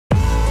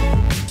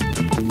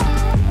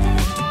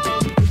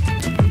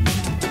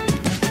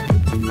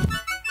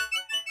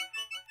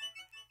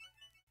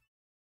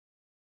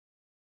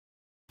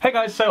Hey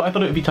guys, so I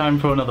thought it would be time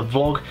for another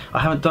vlog. I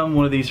haven't done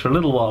one of these for a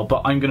little while,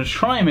 but I'm going to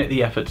try and make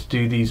the effort to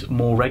do these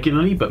more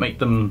regularly, but make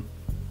them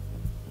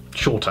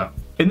shorter.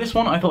 In this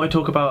one, I thought I'd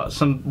talk about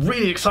some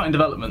really exciting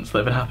developments that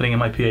have been happening in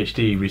my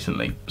PhD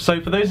recently. So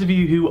for those of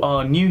you who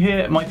are new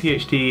here, my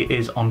PhD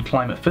is on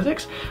climate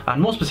physics,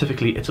 and more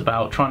specifically it's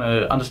about trying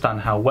to understand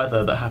how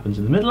weather that happens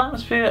in the middle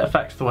atmosphere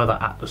affects the weather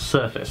at the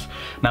surface.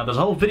 Now there's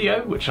a whole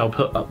video, which I'll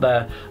put up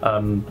there,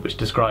 which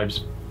describes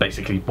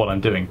basically what I'm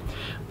doing.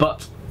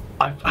 But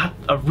I've had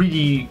a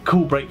really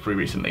cool breakthrough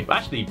recently.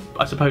 Actually,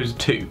 I suppose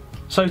two.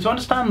 So to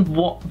understand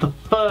what the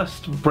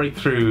first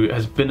breakthrough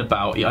has been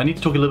about, I need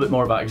to talk a little bit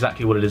more about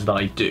exactly what it is that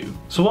I do.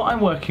 So what I'm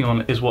working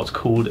on is what's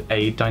called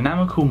a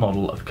dynamical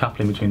model of the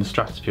coupling between the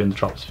stratosphere and the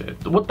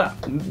troposphere. What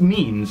that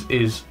means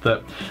is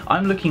that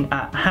I'm looking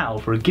at how,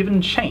 for a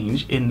given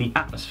change in the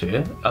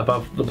atmosphere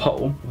above the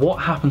pole, what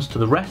happens to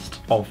the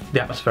rest of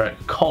the atmospheric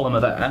column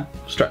of air,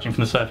 stretching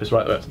from the surface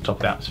right the way up to the top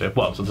of the atmosphere,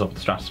 well, to the top of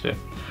the stratosphere.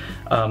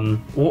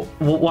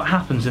 What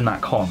happens in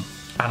that column,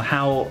 and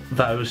how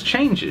those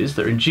changes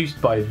that are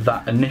induced by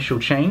that initial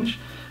change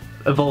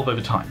evolve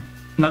over time.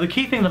 Now the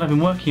key thing that I've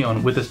been working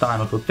on with this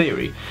dynamical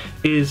theory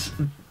is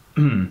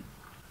think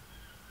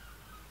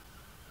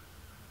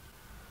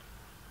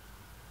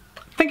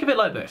of it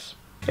like this.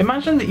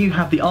 Imagine that you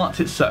have the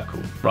Arctic Circle,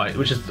 right,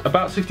 which is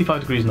about 65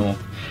 degrees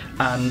north,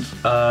 and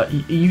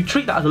you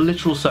treat that as a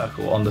literal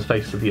circle on the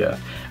face of the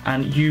Earth,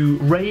 and you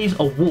raise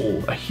a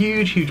wall, a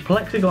huge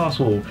plexiglass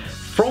wall,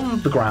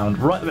 from the ground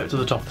right the way up to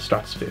the top of the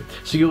stratosphere.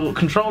 So you're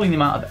controlling the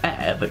amount of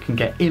air that can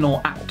get in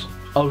or out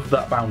of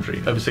that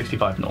boundary over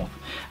 65 north.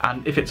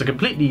 And if it's a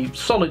completely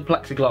solid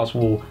plexiglass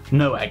wall,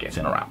 no air gets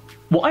in or out.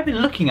 What I've been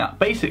looking at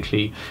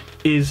basically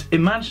is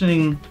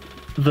imagining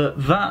that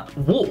that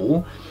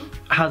wall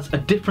has a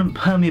different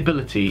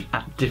permeability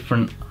at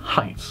different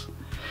heights,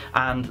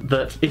 and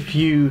that if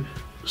you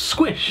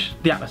squish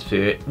the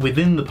atmosphere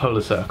within the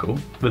polar circle,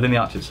 within the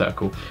Arctic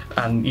Circle,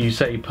 and you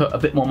say put a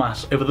bit more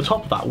mass over the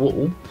top of that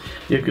wall,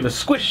 you're going to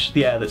squish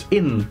the air that's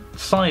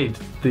inside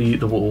the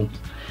wall,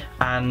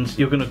 and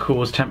you're going to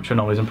cause temperature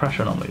anomalies and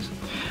pressure anomalies.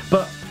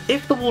 But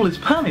if the wall is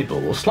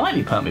permeable, or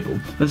slightly permeable,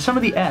 then some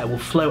of the air will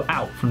flow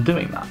out from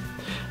doing that.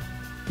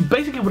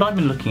 Basically what I've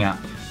been looking at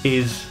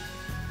is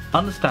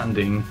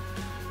understanding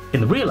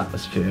in the real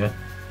atmosphere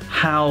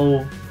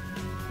how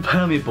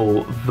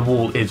permeable the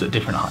wall is at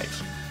different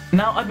heights.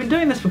 Now I've been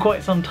doing this for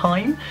quite some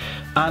time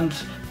and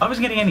I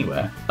wasn't getting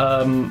anywhere.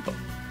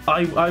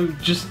 I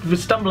just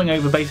was stumbling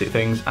over basic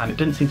things and it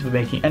didn't seem to be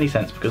making any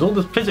sense because all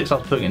the physics I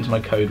was putting into my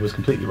code was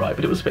completely right,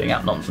 but it was spitting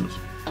out nonsense.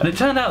 And it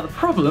turned out the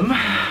problem,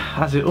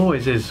 as it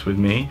always is with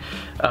me,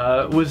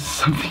 was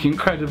something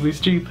incredibly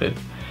stupid.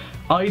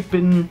 I'd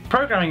been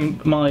programming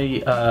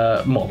my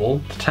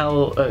model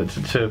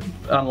to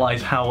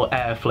analyse how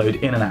air flowed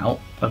in and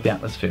out of the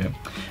atmosphere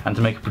and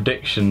to make a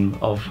prediction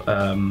of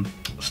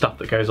stuff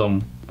that goes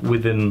on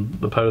within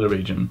the polar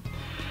region.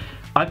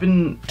 I've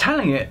been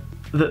telling it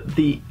that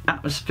the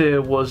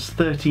atmosphere was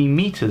 30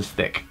 meters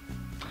thick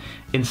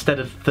instead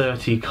of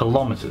 30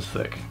 kilometers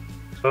thick.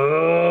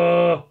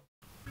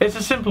 It's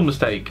a simple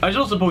mistake. I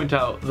should also point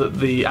out that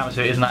the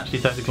atmosphere isn't actually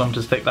 30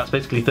 kilometers thick. That's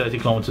basically 30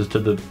 kilometers to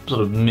the sort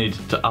of mid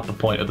to upper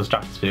point of the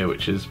stratosphere,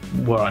 which is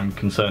where I'm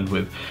concerned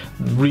with.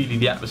 Really,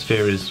 the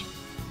atmosphere is,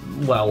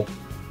 well,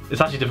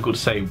 it's actually difficult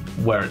to say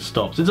where it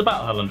stops. It's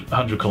about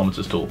 100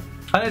 kilometers tall.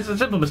 And it's a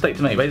simple mistake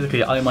to make.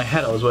 Basically, in my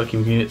head I was working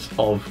with units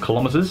of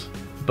kilometers,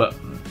 but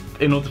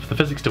in order for the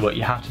physics to work,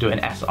 you have to do it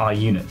in SI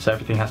units. So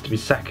everything has to be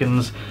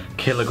seconds,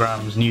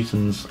 kilograms,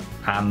 newtons,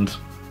 and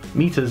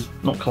meters,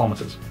 not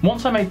kilometers.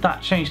 Once I made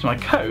that change to my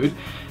code,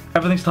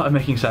 everything started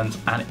making sense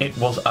and it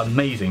was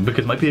amazing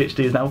because my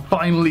PhD is now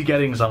finally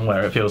getting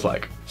somewhere, it feels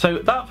like. So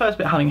that first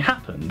bit having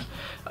happened,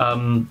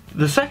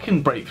 the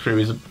second breakthrough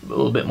is a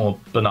little bit more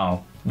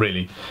banal,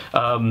 really.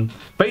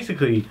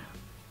 Basically,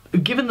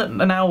 given that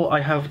now I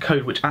have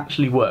code which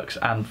actually works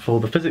and for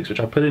the physics which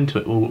I put into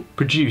it will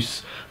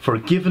produce for a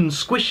given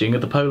squishing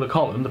of the polar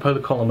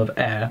column of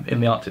air in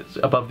the Arctic,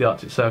 above the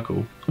Arctic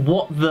Circle,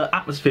 what the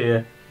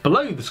atmosphere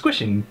below the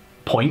squishing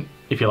point,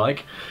 if you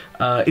like,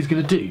 is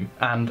going to do,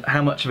 and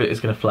how much of it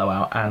is going to flow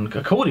out, and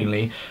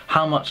accordingly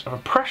how much of a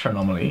pressure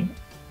anomaly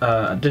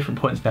at different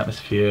points in the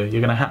atmosphere you're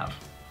going to have.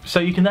 So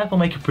you can therefore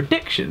make a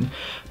prediction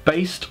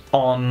based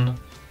on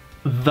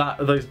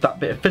that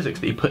bit of physics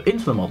that you put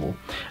into the model,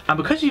 and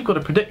because you've got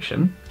a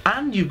prediction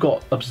and you've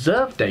got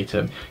observed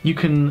data, you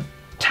can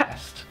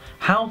test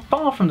how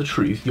far from the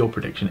truth your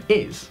prediction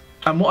is.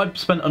 And what I've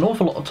spent an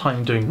awful lot of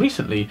time doing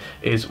recently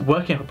is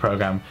working up a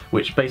program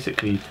which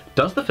basically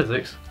does the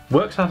physics,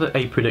 works out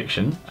a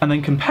prediction, and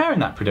then comparing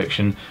that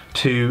prediction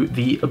to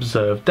the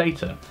observed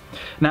data.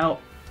 Now,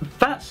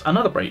 that's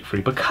another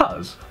breakthrough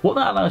because what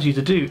that allows you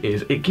to do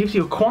is it gives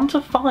you a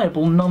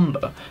quantifiable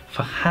number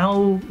for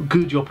how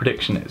good your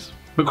prediction is.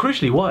 But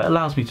crucially, what it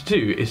allows me to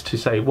do is to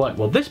say, right,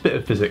 well, this bit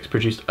of physics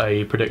produced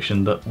a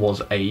prediction that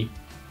was a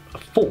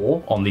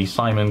 4 on the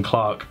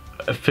Simon-Clark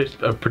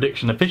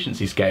prediction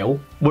efficiency scale,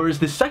 whereas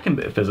this second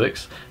bit of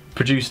physics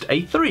produced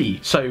a 3.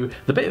 So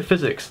the bit of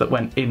physics that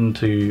went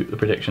into the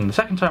prediction the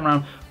second time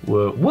around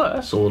were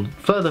worse or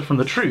further from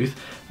the truth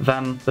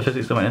than the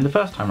physics that went in the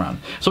first time around.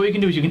 So what you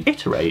can do is you can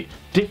iterate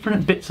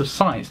different bits of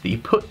science that you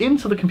put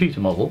into the computer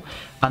model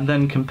and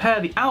then compare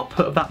the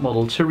output of that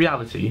model to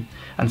reality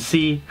and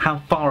see how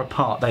far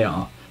apart they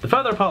are. The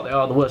further apart they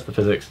are, the worse the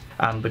physics,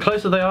 and the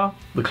closer they are,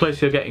 the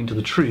closer you're getting to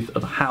the truth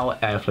of how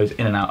air flows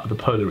in and out of the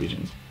polar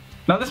regions.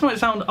 Now this might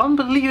sound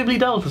unbelievably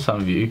dull to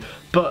some of you,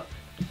 but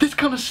this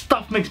kind of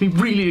stuff makes me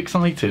really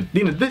excited.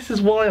 You know, this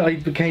is why I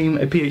became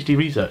a PhD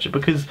researcher,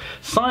 because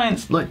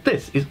science like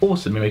this is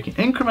awesome. You're making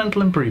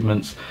incremental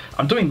improvements.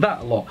 I'm doing that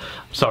a lot.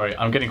 Sorry,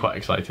 I'm getting quite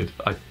excited.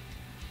 Look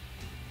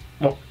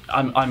at what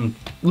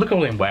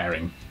I'm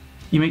wearing.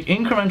 You make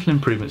incremental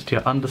improvements to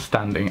your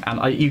understanding,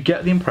 and you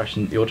get the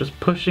impression that you're just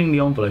pushing the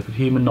envelope of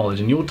human knowledge,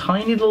 and your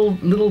tiny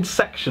little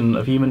section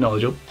of human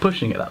knowledge, you're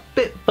pushing it that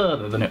bit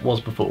further than it was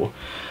before.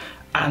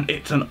 And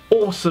it's an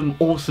awesome,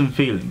 awesome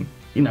feeling.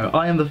 You know,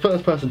 I am the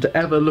first person to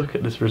ever look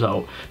at this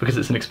result because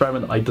it's an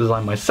experiment that I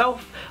designed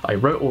myself, I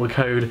wrote all the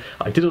code,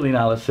 I did all the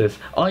analysis,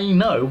 I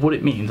know what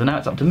it means, and now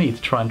it's up to me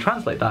to try and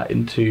translate that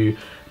into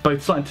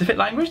both scientific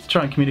language, to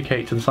try and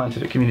communicate to the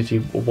scientific community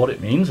what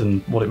it means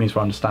and what it means for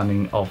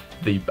understanding of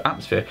the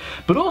atmosphere,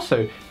 but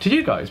also to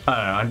you guys.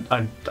 I don't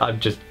know, I'm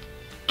just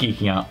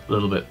geeking out a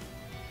little bit.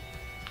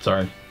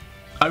 Sorry.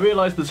 I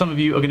realise that some of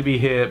you are going to be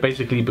here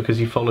basically because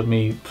you followed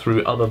me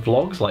through other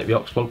vlogs like the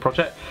Exvlog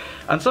project,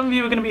 and some of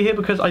you are going to be here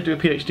because I do a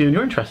PhD and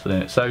you're interested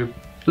in it, so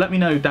let me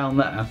know down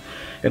there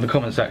in the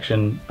comment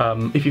section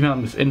if you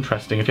found this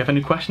interesting. If you have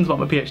any questions about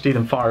my PhD,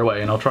 then fire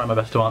away and I'll try my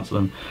best to answer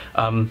them.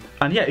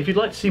 And yeah, if you'd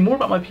like to see more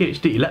about my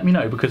PhD, let me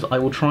know, because I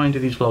will try and do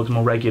these vlogs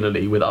more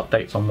regularly with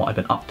updates on what I've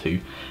been up to.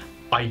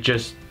 I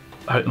just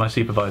hope my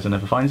supervisor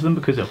never finds them,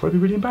 because it'll probably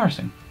be really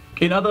embarrassing.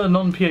 In other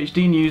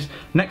non-PhD news,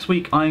 next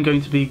week I'm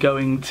going to be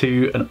going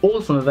to an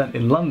awesome event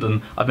in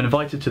London. I've been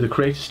invited to the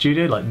Creator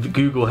Studio, like the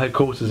Google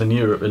headquarters in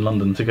Europe in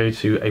London, to go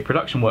to a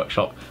production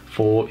workshop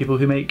for people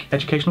who make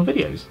educational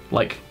videos,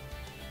 like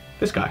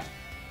this guy.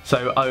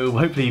 So I will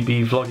hopefully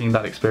be vlogging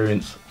that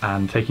experience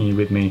and taking you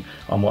with me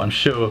on what I'm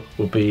sure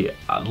will be,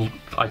 I'm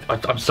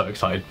so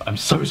excited, I'm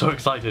so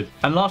excited.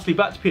 And lastly,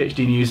 back to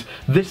PhD news,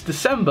 this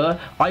December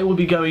I will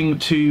be going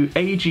to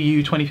AGU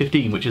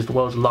 2015, which is the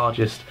world's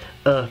largest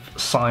Earth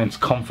Science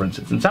Conference.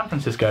 It's in San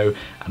Francisco,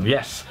 and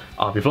yes,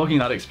 I'll be vlogging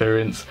that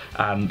experience,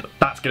 and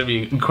that's going to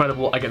be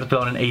incredible. I get to put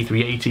on an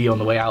A380 on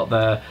the way out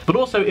there. But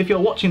also, if you're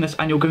watching this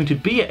and you're going to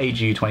be at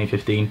AGU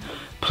 2015,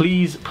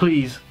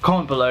 please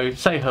comment below,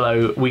 say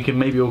hello. We can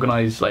maybe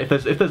organise, like,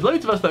 if there's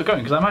loads of us that are going,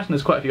 because I imagine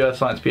there's quite a few Earth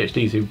Science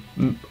PhDs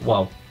who,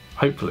 well,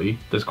 hopefully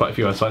there's quite a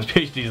few Earth Science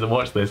PhDs that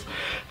watch this,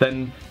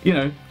 then, you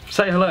know,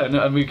 say hello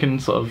and we can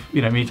sort of,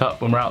 you know, meet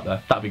up when we're out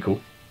there. That'd be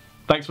cool.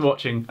 Thanks for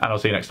watching, and I'll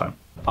see you next time.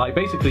 I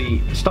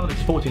basically started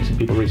supporting some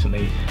people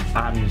recently,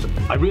 and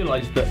I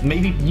realised that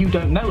maybe you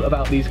don't know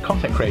about these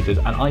content creators,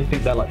 and I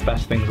think they're like the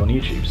best things on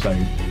YouTube, so,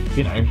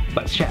 you know,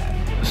 let's share.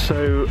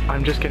 So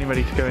I'm just getting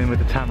ready to go in with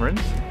the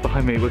tamarins.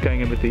 Behind me we're going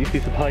in with these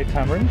are pied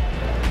tamarins,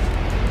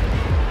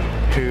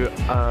 who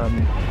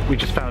we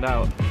just found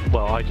out,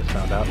 well, I just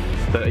found out,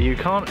 that you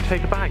can't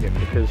take a bag in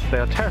because they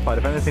are terrified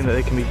of anything that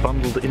they can be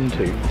bundled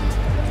into.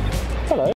 Hello.